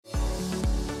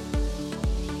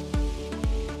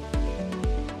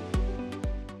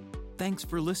Thanks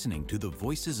for listening to the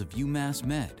Voices of UMass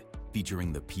Med,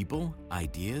 featuring the people,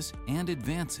 ideas, and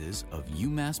advances of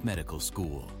UMass Medical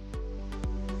School.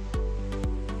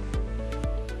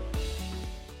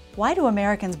 Why do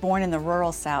Americans born in the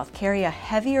rural South carry a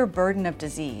heavier burden of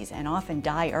disease and often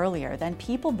die earlier than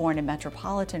people born in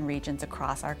metropolitan regions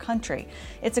across our country?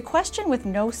 It's a question with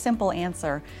no simple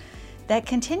answer that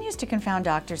continues to confound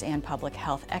doctors and public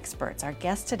health experts. Our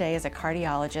guest today is a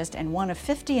cardiologist and one of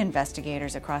 50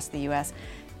 investigators across the U.S.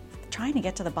 trying to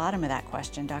get to the bottom of that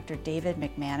question. Dr. David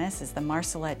McManus is the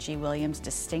Marcellette G. Williams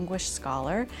Distinguished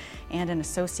Scholar and an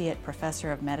Associate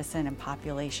Professor of Medicine and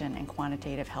Population and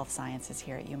Quantitative Health Sciences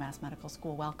here at UMass Medical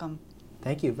School. Welcome.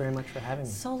 Thank you very much for having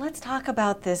me. So let's talk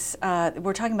about this.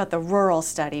 We're talking about the rural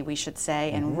study, we should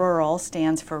say, and rural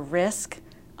stands for Risk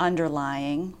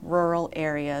Underlying Rural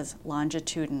Areas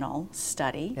Longitudinal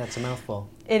Study. Yeah, it's a mouthful.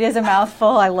 It is a mouthful.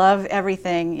 I love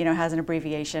everything, has an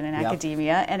abbreviation in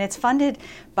academia. And it's funded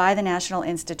by the National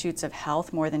Institutes of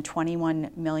Health, more than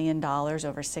 $21 million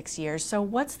over 6 years. So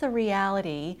what's the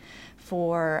reality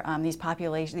for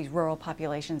these rural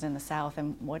populations in the South,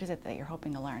 and what is it that you're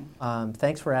hoping to learn?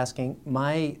 Thanks for asking.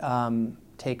 My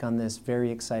take on this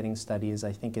very exciting study is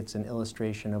I think it's an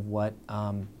illustration of what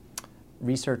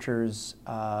researchers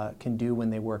can do when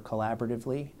they work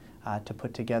collaboratively to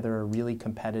put together a really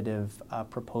competitive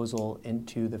proposal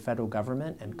into the federal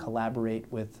government and collaborate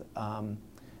with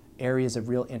areas of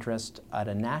real interest at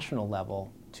a national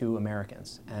level to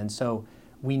Americans. And so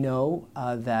we know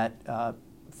that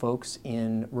folks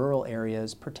in rural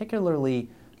areas, particularly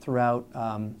throughout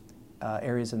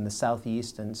areas in the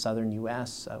southeast and southern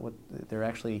U.S. There are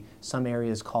actually some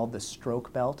areas called the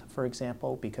stroke belt, for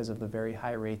example, because of the very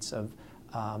high rates of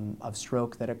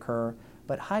stroke that occur.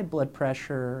 But high blood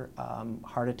pressure,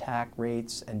 heart attack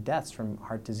rates, and deaths from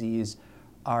heart disease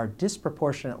are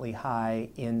disproportionately high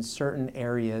in certain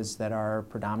areas that are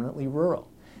predominantly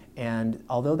rural. And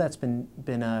although that's been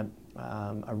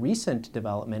a recent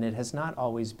development, it has not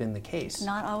always been the case. It's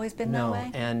not always been that way?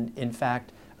 No, and in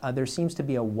fact, there seems to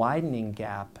be a widening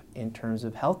gap in terms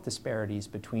of health disparities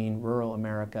between rural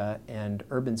America and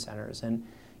urban centers. And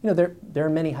there are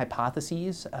many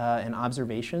hypotheses and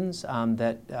observations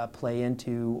that play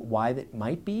into why that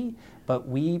might be, but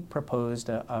we proposed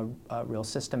a real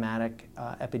systematic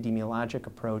epidemiologic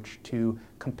approach to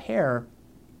compare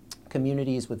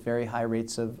communities with very high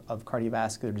rates of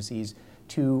cardiovascular disease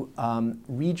to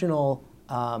regional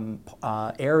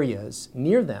areas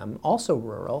near them, also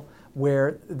rural,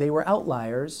 where they were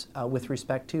outliers with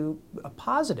respect to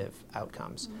positive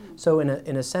outcomes. So in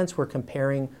a sense, we're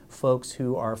comparing folks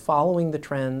who are following the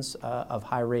trends of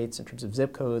high rates in terms of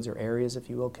zip codes or areas, if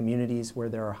you will, communities where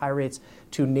there are high rates,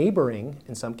 to neighboring,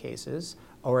 in some cases,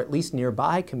 or at least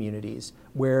nearby communities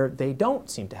where they don't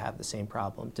seem to have the same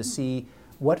problem, to see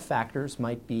what factors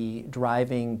might be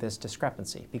driving this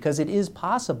discrepancy. Because it is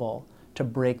possible to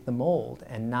break the mold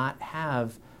and not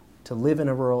have to live in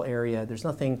a rural area. There's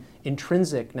nothing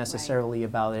intrinsic necessarily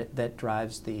about it that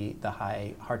drives the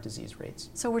high heart disease rates.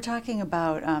 So we're talking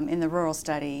about, in the rural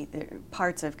study,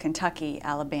 parts of Kentucky,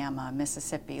 Alabama,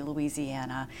 Mississippi,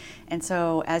 Louisiana. And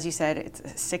so, as you said, it's a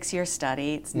 6-year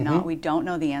study. It's not, we don't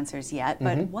know the answers yet,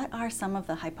 but what are some of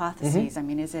the hypotheses? I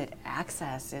mean, is it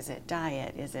access? Is it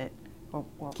diet? Is it...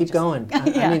 Keep going.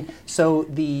 I mean, so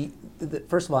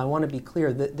first of all, I want to be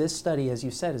clear that this study, as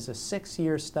you said, is a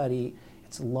 6-year study.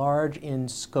 It's large in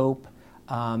scope.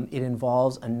 It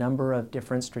involves a number of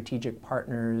different strategic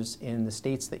partners in the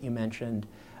states that you mentioned.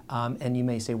 And you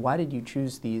may say, why did you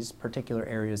choose these particular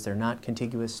areas? They're not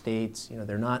contiguous states.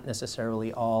 They're not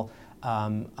necessarily all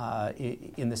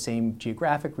in the same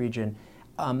geographic region.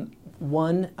 All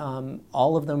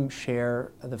of them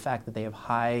share the fact that they have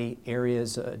high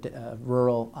areas,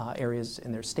 rural areas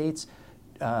in their states.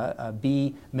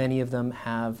 B, many of them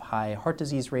have high heart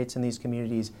disease rates in these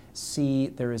communities. C,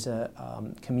 there is a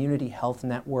community health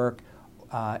network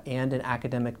and an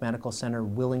academic medical center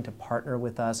willing to partner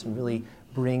with us and really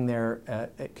bring their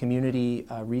community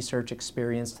research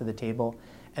experience to the table.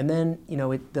 And then,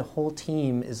 the whole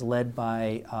team is led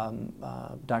by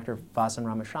Dr. Vasan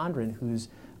Ramachandran, who's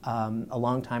a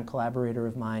longtime collaborator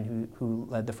of mine who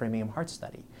led the Framingham Heart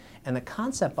Study. And the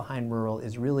concept behind rural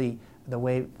is really, the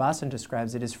way Vasan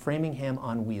describes it, is Framingham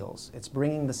on wheels. It's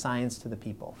bringing the science to the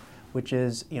people, which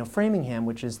is, Framingham,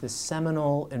 which is this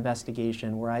seminal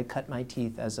investigation where I cut my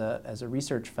teeth as a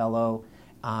research fellow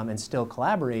and still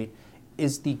collaborate,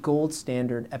 is the gold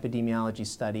standard epidemiology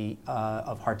study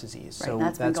of heart disease. Right, so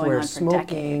that's been going where on for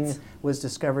smoking decades. was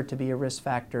discovered to be a risk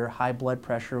factor, high blood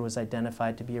pressure was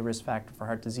identified to be a risk factor for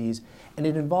heart disease, and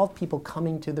it involved people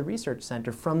coming to the research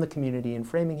center from the community in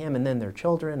Framingham and then their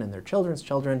children and their children's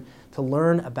children to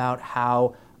learn about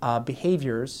how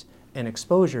behaviors and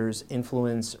exposures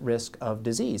influence risk of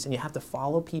disease. And you have to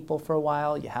follow people for a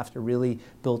while, you have to really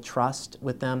build trust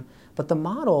with them. But the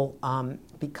model,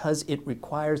 because it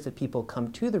requires that people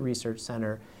come to the research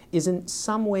center, is in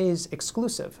some ways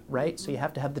exclusive, right? So you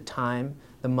have to have the time,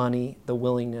 the money, the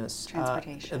willingness,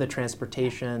 the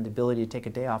transportation, the ability to take a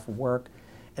day off of work.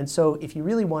 And so if you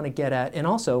really want to get at, and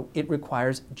also it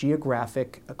requires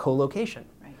geographic co-location.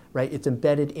 Right, it's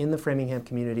embedded in the Framingham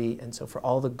community, and so for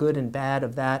all the good and bad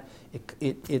of that,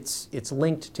 it's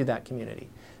linked to that community.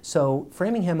 So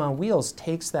Framingham on Wheels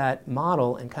takes that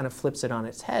model and kind of flips it on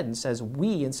its head and says,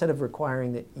 we, instead of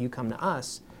requiring that you come to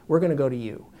us, we're going to go to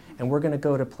you. And we're going to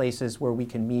go to places where we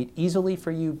can meet easily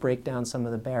for you, break down some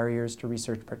of the barriers to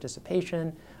research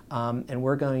participation, and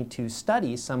we're going to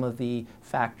study some of the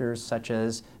factors such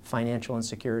as financial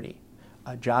insecurity,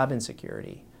 job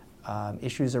insecurity,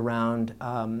 issues around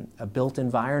a built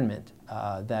environment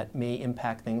that may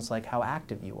impact things like how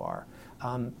active you are.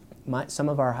 Some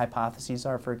of our hypotheses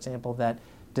are, for example, that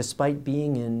despite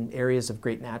being in areas of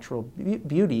great natural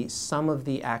beauty, some of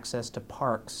the access to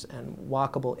parks and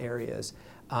walkable areas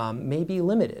may be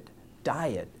limited.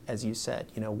 Diet, as you said,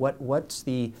 what's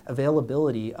the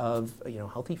availability of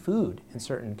healthy food in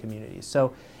certain communities.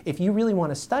 So if you really want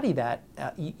to study that,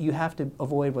 you have to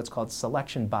avoid what's called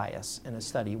selection bias in a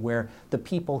study, where the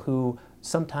people who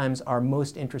sometimes are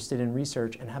most interested in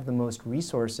research and have the most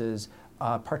resources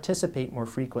participate more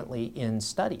frequently in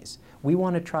studies. We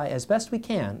want to try as best we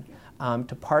can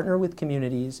to partner with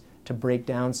communities to break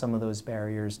down some of those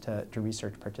barriers to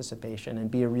research participation and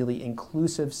be a really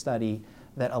inclusive study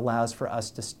that allows for us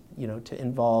to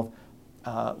involve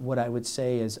what I would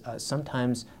say is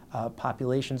sometimes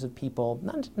populations of people,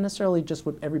 not necessarily just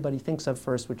what everybody thinks of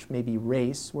first, which may be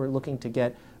race. We're looking to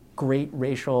get great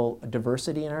racial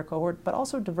diversity in our cohort, but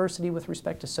also diversity with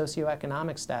respect to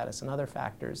socioeconomic status and other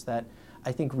factors that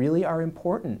I think really are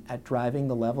important at driving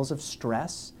the levels of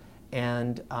stress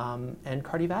and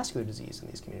cardiovascular disease in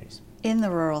these communities. In the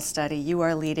rural study, you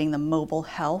are leading the mobile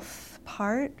health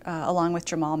part, along with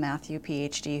Jamal Matthew,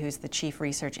 PhD, who's the Chief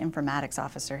Research Informatics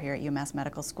Officer here at UMass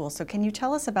Medical School. So can you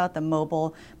tell us about the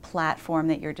mobile platform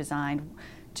that you're designed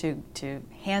to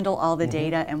handle all the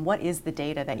data, and what is the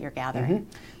data that you're gathering?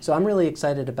 So I'm really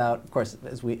excited about, of course,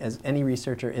 as any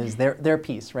researcher is, their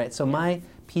piece, right? So my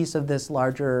piece of this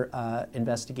larger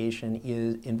investigation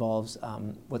involves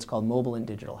what's called mobile and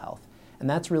digital health. And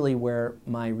that's really where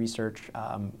my research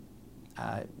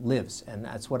lives, and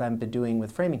that's what I've been doing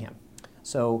with Framingham.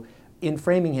 So in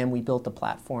Framingham, we built a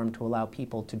platform to allow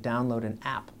people to download an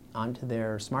app onto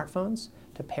their smartphones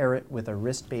to pair it with a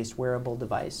wrist-based wearable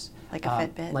device. Like a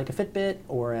Fitbit? Like a Fitbit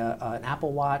or an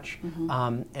Apple Watch,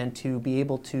 and to be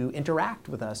able to interact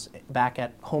with us back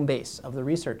at home base of the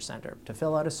research center, to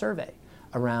fill out a survey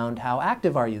around how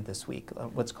active are you this week,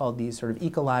 what's called these sort of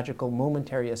ecological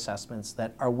momentary assessments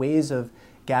that are ways of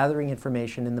gathering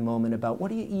information in the moment about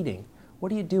what are you eating,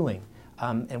 what are you doing,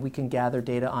 and we can gather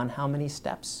data on how many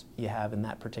steps you have in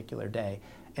that particular day.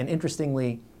 And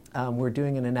interestingly, we're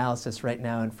doing an analysis right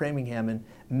now in Framingham, and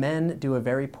men do a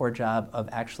very poor job of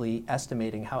actually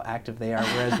estimating how active they are,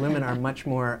 whereas women are much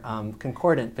more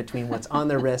concordant between what's on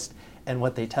their wrist and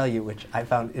what they tell you, which I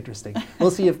found interesting.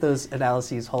 We'll see if those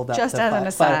analyses hold up. Just as an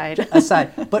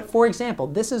aside. But for example,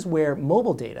 this is where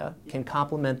mobile data can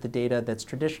complement the data that's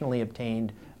traditionally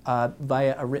obtained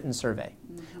via a written survey.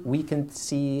 We can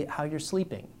see how you're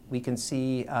sleeping. We can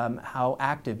see how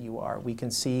active you are. We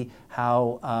can see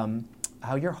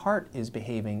how your heart is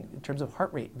behaving in terms of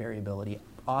heart rate variability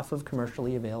off of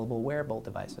commercially available wearable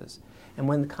devices. And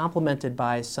when complemented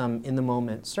by some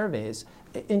in-the-moment surveys,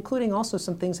 including also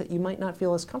some things that you might not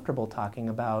feel as comfortable talking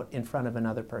about in front of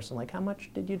another person, like how much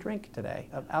did you drink today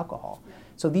of alcohol?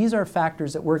 So these are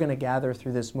factors that we're going to gather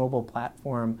through this mobile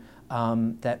platform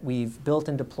that we've built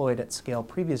and deployed at scale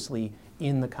previously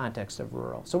in the context of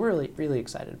rural. So we're really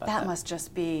excited about that. That must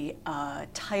just be a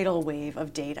tidal wave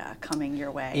of data coming your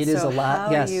way. It is a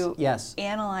lot, yes. How are you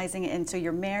analyzing it? And so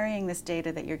you're marrying this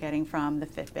data that you're getting from the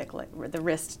Fitbit, the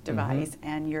wrist device,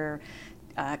 and you're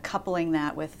coupling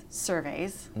that with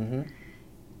surveys.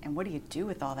 And what do you do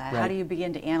with all that? How do you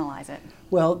begin to analyze it?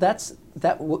 Well,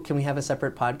 can we have a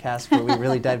separate podcast where we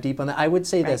really dive deep on that? I would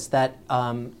say this, that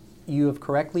you have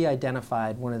correctly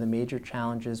identified one of the major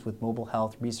challenges with mobile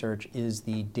health research is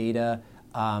the data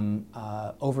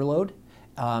overload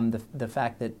the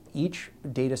fact that each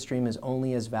data stream is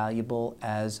only as valuable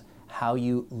as how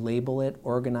you label it,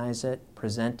 organize it,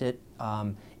 present it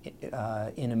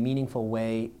in a meaningful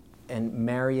way, and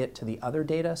marry it to the other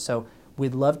data. So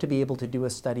we'd love to be able to do a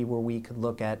study where we could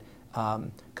look at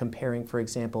comparing, for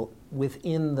example,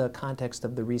 within the context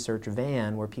of the research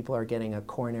van, where people are getting a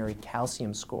coronary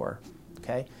calcium score,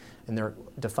 okay, and they're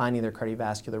defining their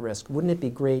cardiovascular risk. Wouldn't it be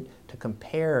great to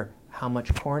compare how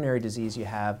much coronary disease you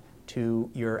have to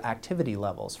your activity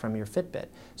levels from your Fitbit?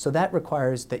 So that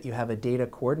requires that you have a data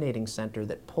coordinating center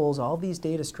that pulls all these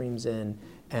data streams in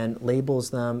and labels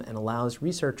them and allows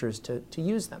researchers to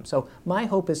use them. So my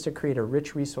hope is to create a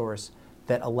rich resource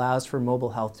that allows for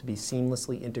mobile health to be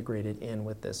seamlessly integrated in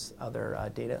with this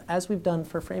other data, as we've done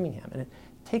for Framingham. And it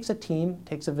takes a team,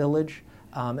 takes a village,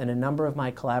 and a number of my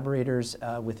collaborators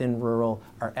within rural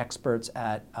are experts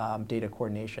at data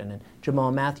coordination. And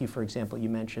Jamal Matthew, for example, you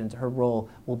mentioned, her role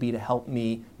will be to help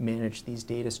me manage these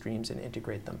data streams and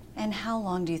integrate them. And how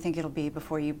long do you think it'll be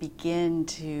before you begin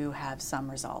to have some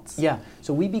results? Yeah,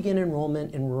 so we begin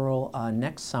enrollment in rural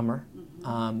next summer.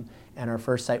 And our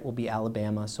first site will be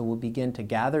Alabama. So we'll begin to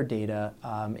gather data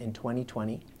in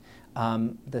 2020.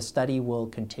 The study will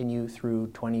continue through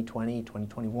 2020,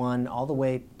 2021, all the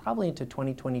way probably into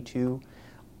 2022.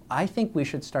 I think we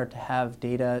should start to have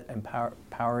data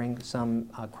empowering some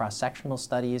cross-sectional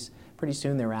studies pretty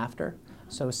soon thereafter.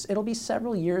 So it'll be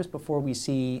several years before we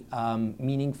see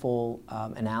meaningful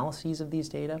analyses of these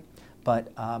data.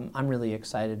 But I'm really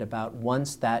excited about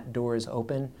once that door is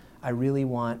open. I really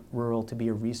want rural to be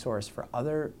a resource for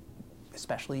other,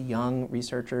 especially young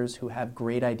researchers who have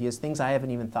great ideas, things I haven't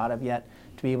even thought of yet,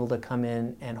 to be able to come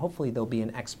in, and hopefully there'll be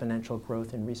an exponential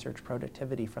growth in research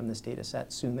productivity from this data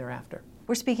set soon thereafter.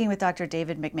 We're speaking with Dr.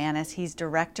 David McManus. He's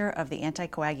director of the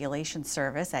Anticoagulation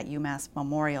Service at UMass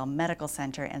Memorial Medical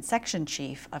Center and section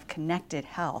chief of Connected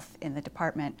Health in the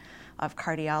Department of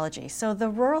Cardiology. So the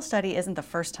rural study isn't the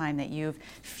first time that you've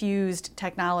fused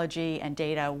technology and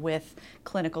data with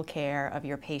clinical care of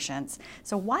your patients.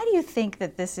 So why do you think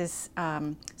that this is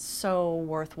so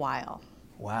worthwhile?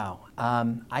 Wow.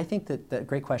 I think that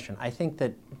great question. I think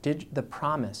that the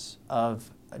promise of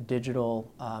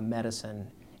digital medicine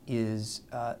is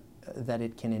that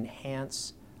it can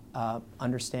enhance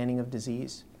understanding of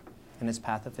disease and its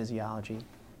pathophysiology,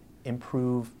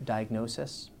 improve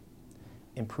diagnosis,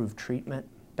 improve treatment,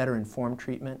 better informed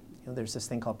treatment. There's this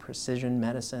thing called precision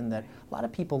medicine that a lot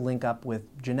of people link up with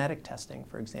genetic testing,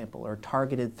 for example, or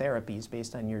targeted therapies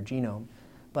based on your genome.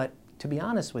 But to be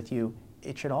honest with you,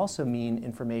 it should also mean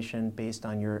information based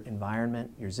on your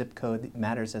environment, your zip code. It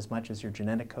matters as much as your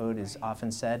genetic code is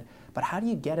often said. But how do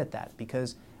you get at that?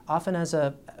 Because often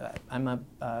I'm a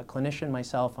clinician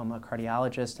myself, I'm a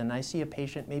cardiologist, and I see a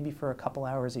patient maybe for a couple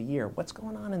hours a year. What's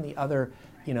going on in the other,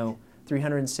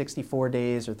 364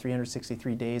 days or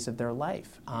 363 days of their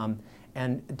life?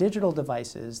 And digital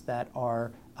devices that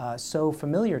are so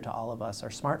familiar to all of us, our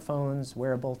smartphones,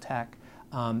 wearable tech,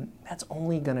 that's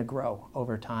only going to grow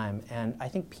over time. And I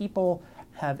think people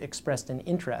have expressed an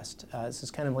interest. This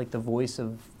is kind of like the voice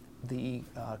of the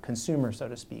consumer, so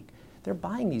to speak. They're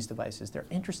buying these devices. They're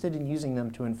interested in using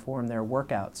them to inform their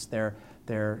workouts,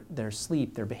 their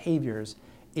sleep, their behaviors.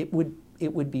 It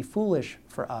would be foolish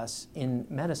for us in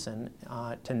medicine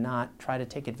to not try to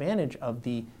take advantage of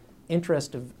the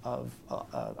interest of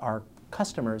our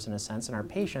customers, in a sense, and our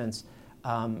patients,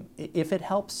 if it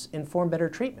helps inform better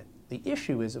treatment. The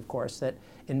issue is, of course, that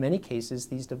in many cases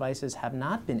these devices have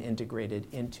not been integrated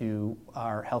into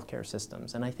our healthcare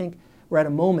systems. And I think we're at a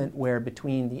moment where,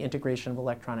 between the integration of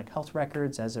electronic health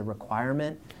records as a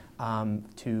requirement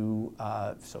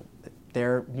so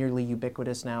they're nearly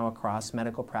ubiquitous now across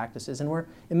medical practices, and we're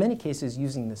in many cases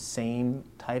using the same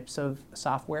types of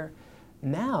software.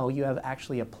 Now you have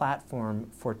actually a platform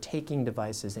for taking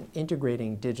devices and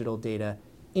integrating digital data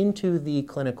into the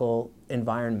clinical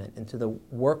environment, into the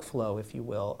workflow, if you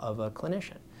will, of a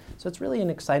clinician. So it's really an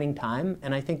exciting time,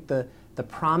 and I think the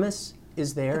promise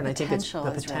is there, and I think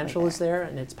the potential is there,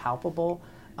 and it's palpable.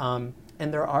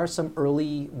 And there are some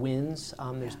early wins.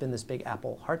 There's been this big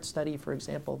Apple Heart study, for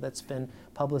example, that's been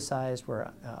publicized,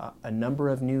 where a number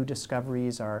of new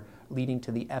discoveries are leading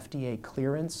to the FDA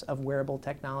clearance of wearable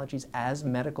technologies as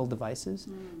medical devices.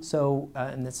 So,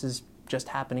 and this is just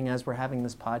happening as we're having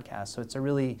this podcast. So it's a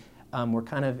really, we're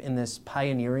kind of in this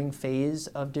pioneering phase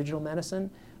of digital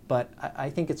medicine, but I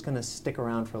think it's going to stick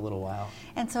around for a little while.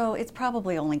 And so it's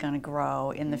probably only going to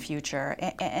grow in the future.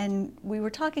 And we were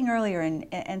talking earlier,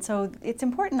 and so it's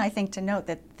important, I think, to note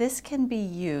that this can be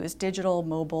used, digital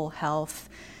mobile health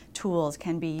tools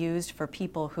can be used for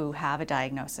people who have a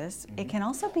diagnosis. It can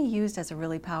also be used as a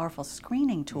really powerful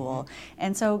screening tool.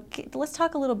 And so let's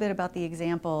talk a little bit about the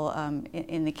example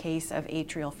in the case of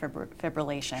atrial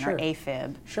fibrillation, or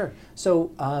AFib. Sure.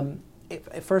 So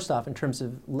first off, in terms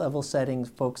of level settings,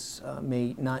 folks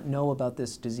may not know about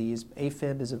this disease.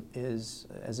 AFib is,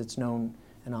 as it's known,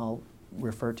 and I'll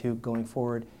refer to going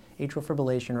forward, atrial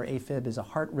fibrillation, or AFib, is a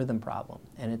heart rhythm problem,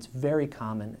 and it's very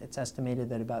common. It's estimated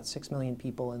that about 6 million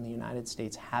people in the United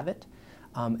States have it,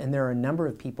 and there are a number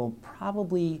of people,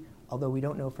 probably, although we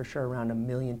don't know for sure, around 1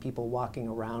 million people walking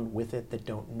around with it that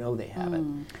don't know they have it.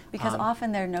 Because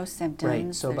often there are no symptoms.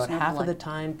 Right, so about half of the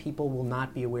time people will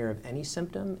not be aware of any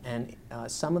symptom, and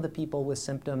some of the people with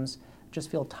symptoms just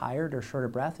feel tired or short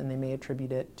of breath, and they may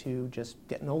attribute it to just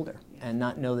getting older and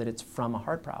not know that it's from a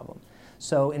heart problem.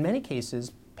 So in many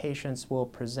cases, patients will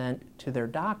present to their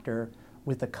doctor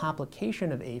with a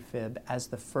complication of AFib as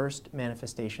the first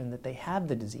manifestation that they have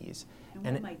the disease.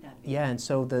 And what might that be? Yeah, and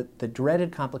so the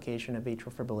dreaded complication of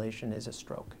atrial fibrillation is a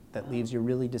stroke that leaves you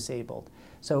really disabled.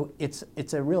 So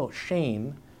it's a real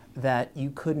shame that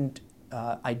you couldn't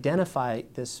identify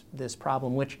this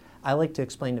problem, which I like to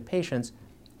explain to patients.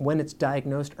 When it's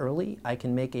diagnosed early, I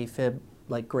can make AFib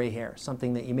like gray hair,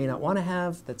 something that you may not want to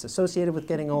have, that's associated with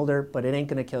getting older, but it ain't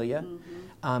going to kill you.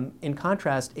 In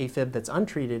contrast, AFib that's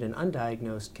untreated and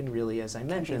undiagnosed can really, as I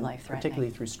mentioned,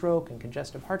 particularly through stroke and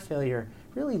congestive heart failure,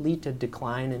 really lead to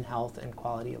decline in health and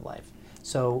quality of life.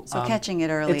 So catching it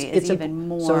early is even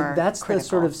more So that's critical. the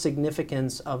sort of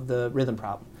significance of the rhythm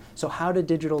problem. So how do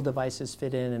digital devices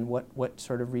fit in, and what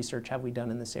sort of research have we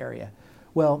done in this area?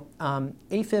 Well,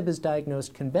 AFib is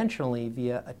diagnosed conventionally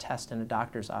via a test in a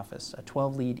doctor's office. A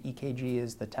 12-lead EKG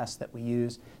is the test that we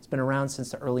use. It's been around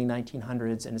since the early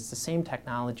 1900s, and it's the same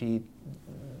technology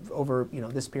over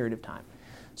this period of time.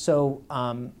 So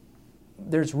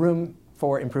there's room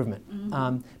for improvement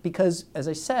because, as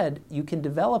I said, you can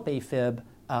develop AFib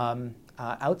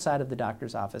outside of the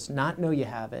doctor's office, not know you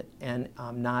have it, and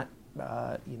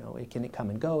it can come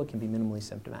and go. It can be minimally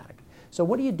symptomatic. So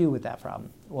what do you do with that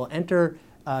problem? Well, enter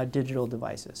digital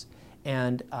devices.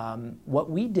 And what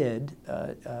we did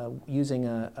using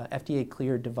a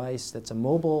FDA-cleared device that's a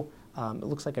mobile, it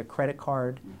looks like a credit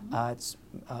card. It's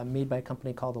made by a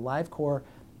company called AliveCor.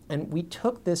 And we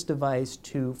took this device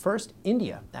to first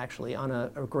India, actually, on a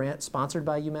grant sponsored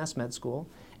by UMass Med School.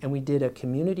 And we did a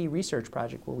community research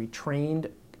project where we trained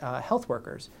health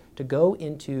workers to go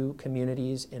into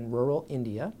communities in rural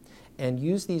India and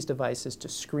use these devices to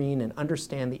screen and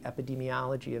understand the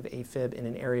epidemiology of AFib in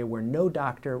an area where no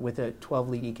doctor with a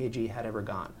 12-lead EKG had ever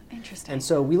gone. Interesting. And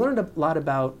so we learned a lot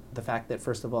about the fact that,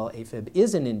 first of all, AFib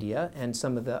is in India, and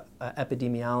some of the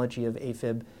epidemiology of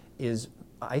AFib is,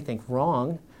 I think,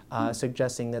 wrong,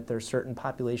 suggesting that there are certain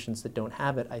populations that don't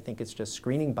have it. I think it's just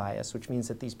screening bias, which means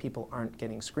that these people aren't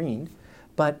getting screened.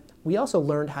 But we also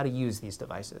learned how to use these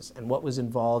devices and what was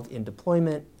involved in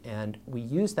deployment, and we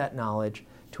used that knowledge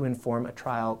to inform a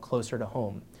trial closer to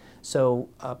home. So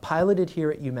piloted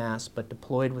here at UMass but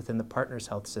deployed within the Partners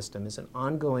Health System is an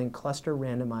ongoing cluster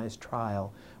randomized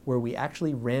trial where we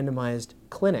actually randomized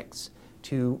clinics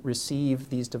to receive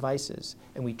these devices,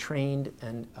 and we trained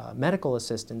medical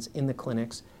assistants in the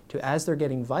clinics to, as they're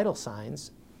getting vital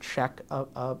signs, check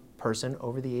a person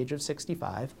over the age of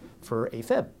 65 for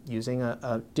AFib using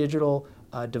a digital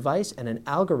device and an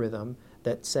algorithm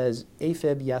that says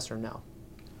AFib yes or no.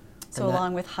 So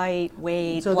along with height,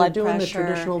 weight, so blood they're doing pressure. the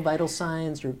traditional vital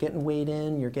signs, you're getting weighed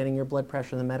in, you're getting your blood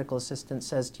pressure, the medical assistant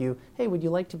says to you, hey, would you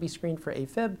like to be screened for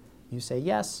AFib? You say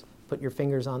yes, put your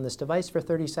fingers on this device for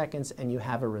 30 seconds, and you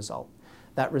have a result.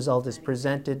 That result is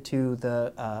presented to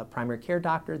the primary care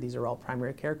doctor. These are all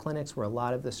primary care clinics where a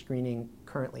lot of the screening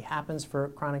currently happens for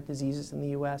chronic diseases in the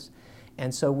US.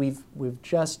 And so we've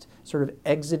just sort of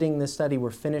exiting this study.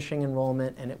 We're finishing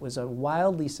enrollment, and it was a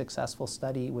wildly successful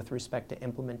study with respect to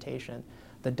implementation.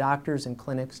 The doctors and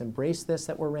clinics embraced this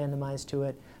that were randomized to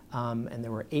it, and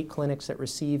there were 8 clinics that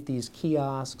received these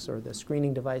kiosks or the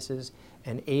screening devices,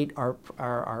 and 8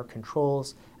 are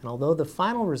controls. And although the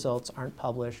final results aren't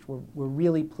published, we're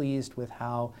really pleased with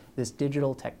how this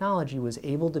digital technology was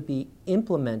able to be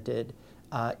implemented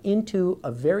into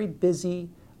a very busy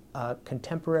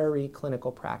contemporary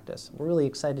clinical practice. We're really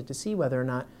excited to see whether or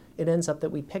not it ends up that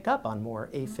we pick up on more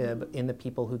AFib in the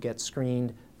people who get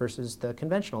screened versus the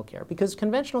conventional care, because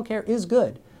conventional care is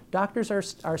good. Doctors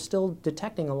are still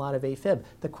detecting a lot of AFib.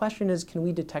 The question is, can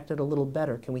we detect it a little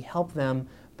better? Can we help them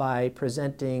by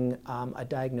presenting a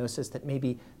diagnosis that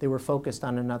maybe they were focused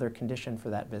on another condition for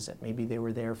that visit? Maybe they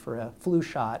were there for a flu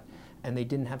shot and they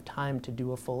didn't have time to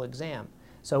do a full exam.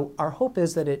 So our hope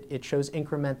is that it shows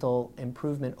incremental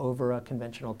improvement over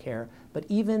conventional care, but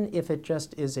even if it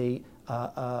just is a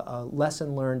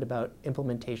lesson learned about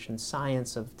implementation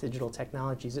science of digital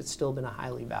technologies, it's still been a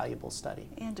highly valuable study.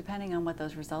 And depending on what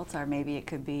those results are, maybe it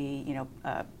could be,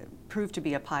 proved to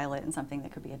be a pilot and something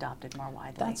that could be adopted more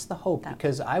widely. That's the hope,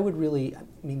 because I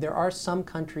mean, there are some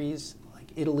countries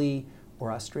like Italy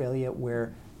or Australia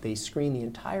where they screen the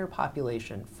entire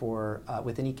population for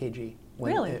with an EKG.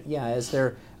 Really? Yeah, as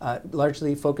they're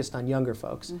largely focused on younger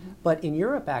folks. But in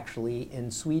Europe, actually,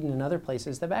 in Sweden and other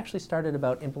places, they've actually started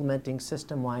about implementing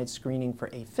system-wide screening for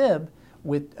AFib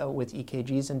with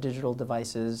EKGs and digital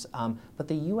devices. But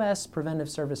the U.S. Preventive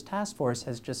Service Task Force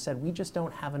has just said, we just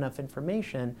don't have enough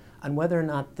information on whether or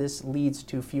not this leads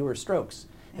to fewer strokes.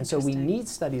 And so we need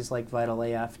studies like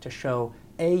VITAL-AF to show,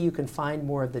 A, you can find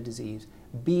more of the disease,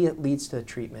 B, it leads to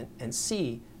treatment, and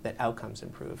C, that outcomes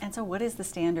improve. And so what is the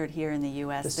standard here in the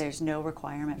U.S.? There's no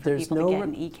requirement for people to get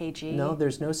an EKG? No,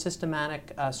 there's no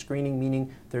systematic screening,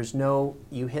 meaning there's no,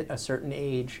 you hit a certain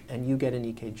age and you get an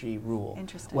EKG rule.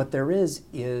 Interesting. What there is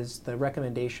the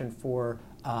recommendation for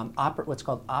what's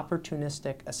called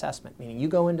opportunistic assessment, meaning you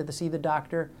go in to see the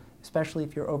doctor, especially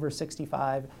if you're over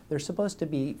 65, they're supposed to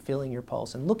be feeling your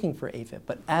pulse and looking for AFib,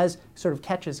 but as sort of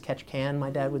catch as catch can, my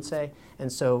dad would say.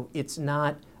 And so it's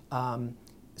not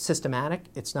systematic,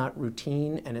 it's not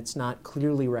routine, and it's not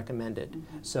clearly recommended.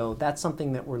 So that's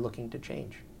something that we're looking to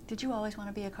change. Did you always want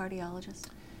to be a cardiologist?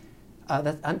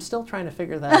 I'm still trying to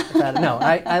figure that out. No,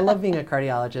 I love being a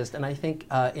cardiologist, and I think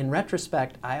in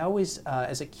retrospect, I always,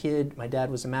 as a kid, my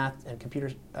dad was a math and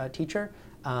computer teacher.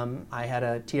 I had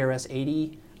a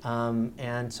TRS-80,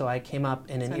 and so I came up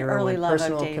in an era when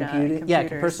personal computing,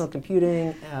 personal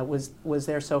computing was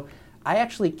there. So I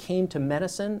actually came to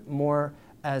medicine more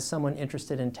as someone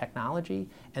interested in technology,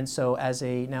 and so as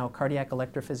a now cardiac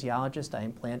electrophysiologist, I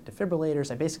implant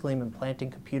defibrillators. I basically am implanting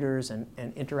computers and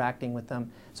interacting with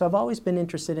them. So I've always been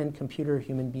interested in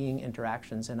computer-human being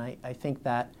interactions, and I think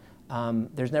that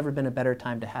there's never been a better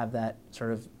time to have that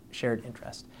sort of shared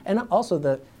interest. And also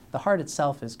the heart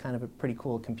itself is kind of a pretty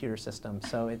cool computer system,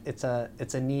 so it's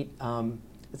a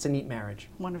neat marriage.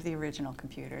 One of the original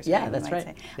computers. Yeah, that's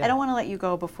right. Yeah. I don't want to let you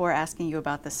go before asking you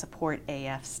about the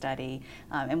SUPPORT-AF study.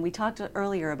 And we talked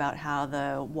earlier about how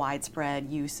the widespread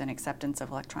use and acceptance of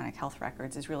electronic health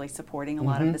records is really supporting a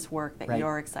lot of this work that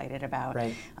you're excited about.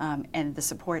 Right. And the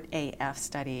SUPPORT-AF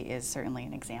study is certainly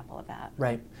an example of that.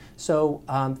 Right. So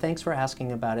thanks for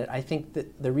asking about it. I think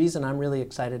that the reason I'm really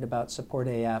excited about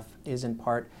SUPPORT-AF is in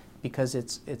part because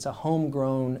it's a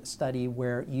homegrown study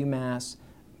where UMass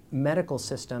medical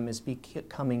system is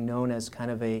becoming known as kind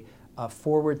of a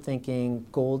forward-thinking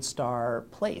gold star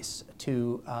place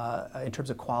to in terms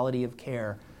of quality of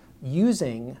care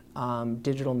using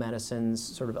digital medicine's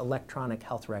sort of electronic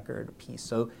health record piece.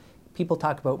 So people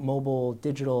talk about mobile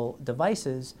digital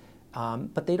devices,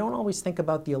 but they don't always think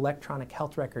about the electronic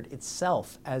health record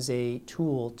itself as a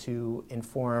tool to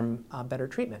inform better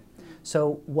treatment.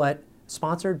 So what,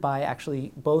 sponsored by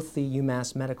actually both the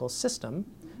UMass medical system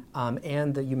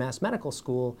and the UMass Medical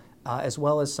School, as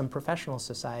well as some professional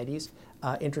societies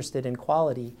interested in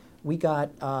quality, we got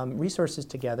resources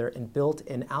together and built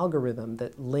an algorithm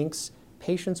that links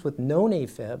patients with known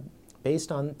AFib,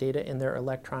 based on data in their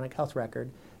electronic health record,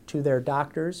 to their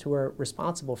doctors who are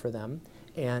responsible for them,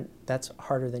 and that's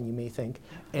harder than you may think,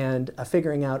 and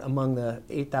figuring out among the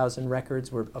 8,000 records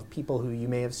of people who you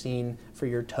may have seen for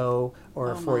your toe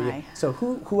or you. So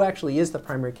who actually is the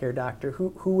primary care doctor,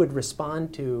 who would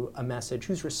respond to a message,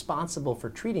 who's responsible for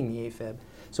treating the AFib.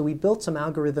 So we built some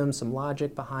algorithms, some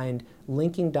logic behind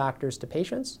linking doctors to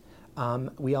patients.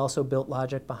 We also built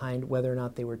logic behind whether or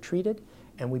not they were treated.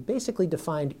 And we basically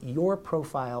defined your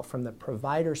profile from the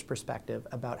provider's perspective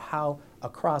about how,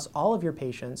 across all of your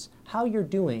patients, how you're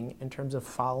doing in terms of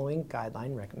following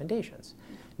guideline recommendations.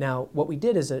 Now, what we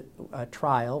did is a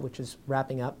trial, which is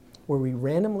wrapping up, where we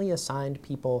randomly assigned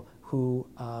people who,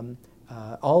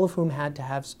 all of whom had to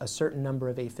have a certain number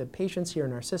of AFib patients here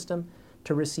in our system,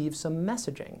 to receive some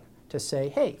messaging to say,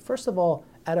 hey, first of all,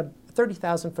 at a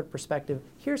 30,000-foot perspective,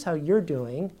 here's how you're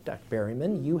doing, Dr.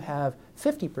 Berryman. You have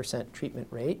 50% treatment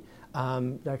rate.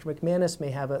 Dr. McManus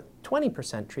may have a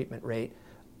 20% treatment rate.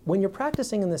 When you're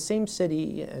practicing in the same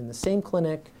city, in the same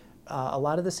clinic, a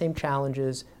lot of the same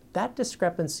challenges, that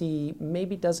discrepancy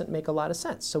maybe doesn't make a lot of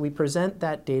sense. So we present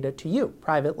that data to you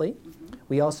privately.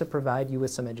 We also provide you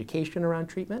with some education around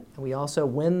treatment. And we also,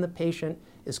 when the patient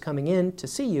is coming in to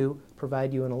see you,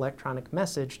 provide you an electronic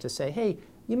message to say, hey,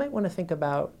 you might want to think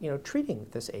about treating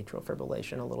this atrial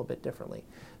fibrillation a little bit differently.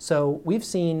 So we've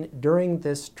seen during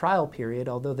this trial period,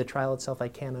 although the trial itself I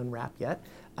can't unwrap yet,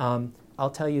 I'll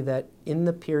tell you that in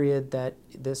the period that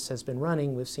this has been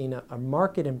running, we've seen a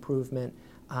marked improvement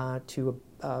to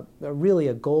really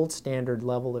a gold standard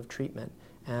level of treatment.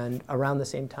 And around the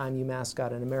same time, UMass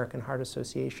got an American Heart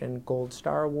Association Gold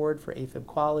Star Award for AFib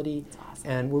quality. That's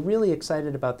awesome. And we're really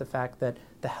excited about the fact that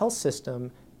the health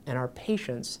system and our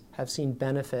patients have seen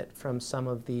benefit from some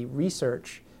of the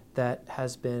research that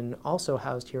has been also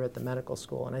housed here at the medical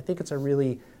school. And I think it's a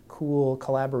really cool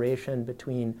collaboration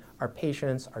between our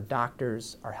patients, our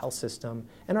doctors, our health system,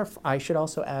 and I should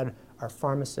also add our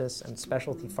pharmacists and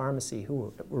specialty pharmacy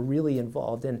who were really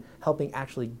involved in helping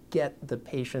actually get the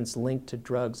patients linked to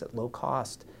drugs at low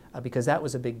cost, because that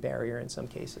was a big barrier in some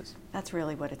cases. That's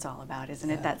really what it's all about, isn't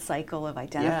it? That cycle of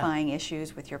identifying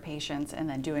issues with your patients and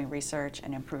then doing research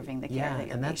and improving the care that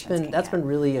your patients can get. That's been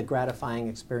really a gratifying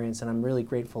experience, and I'm really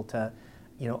grateful to,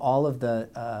 all of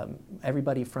the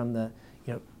everybody from the,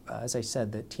 as I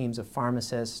said, the teams of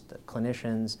pharmacists, the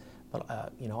clinicians, but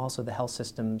also the health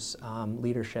system's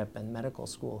leadership and medical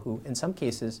school, who in some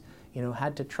cases,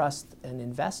 had to trust and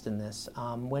invest in this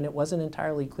when it wasn't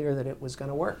entirely clear that it was going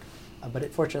to work.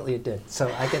 But fortunately it did.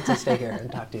 So I get to stay here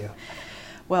and talk to you.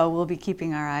 Well, we'll be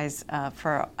keeping our eyes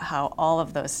for how all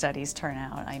of those studies turn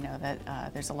out. I know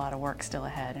that there's a lot of work still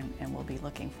ahead, and we'll be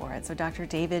looking for it. So Dr.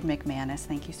 David McManus,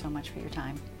 thank you so much for your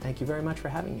time. Thank you very much for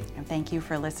having me. And thank you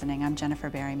for listening. I'm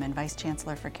Jennifer Berryman, Vice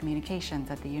Chancellor for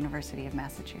Communications at the University of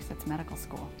Massachusetts Medical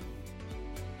School.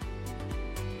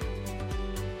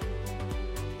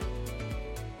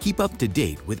 Keep up to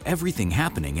date with everything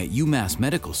happening at UMass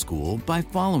Medical School by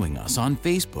following us on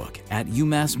Facebook at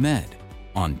UMass Med,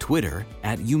 on Twitter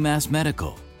at UMass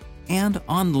Medical, and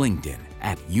on LinkedIn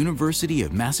at University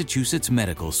of Massachusetts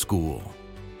Medical School.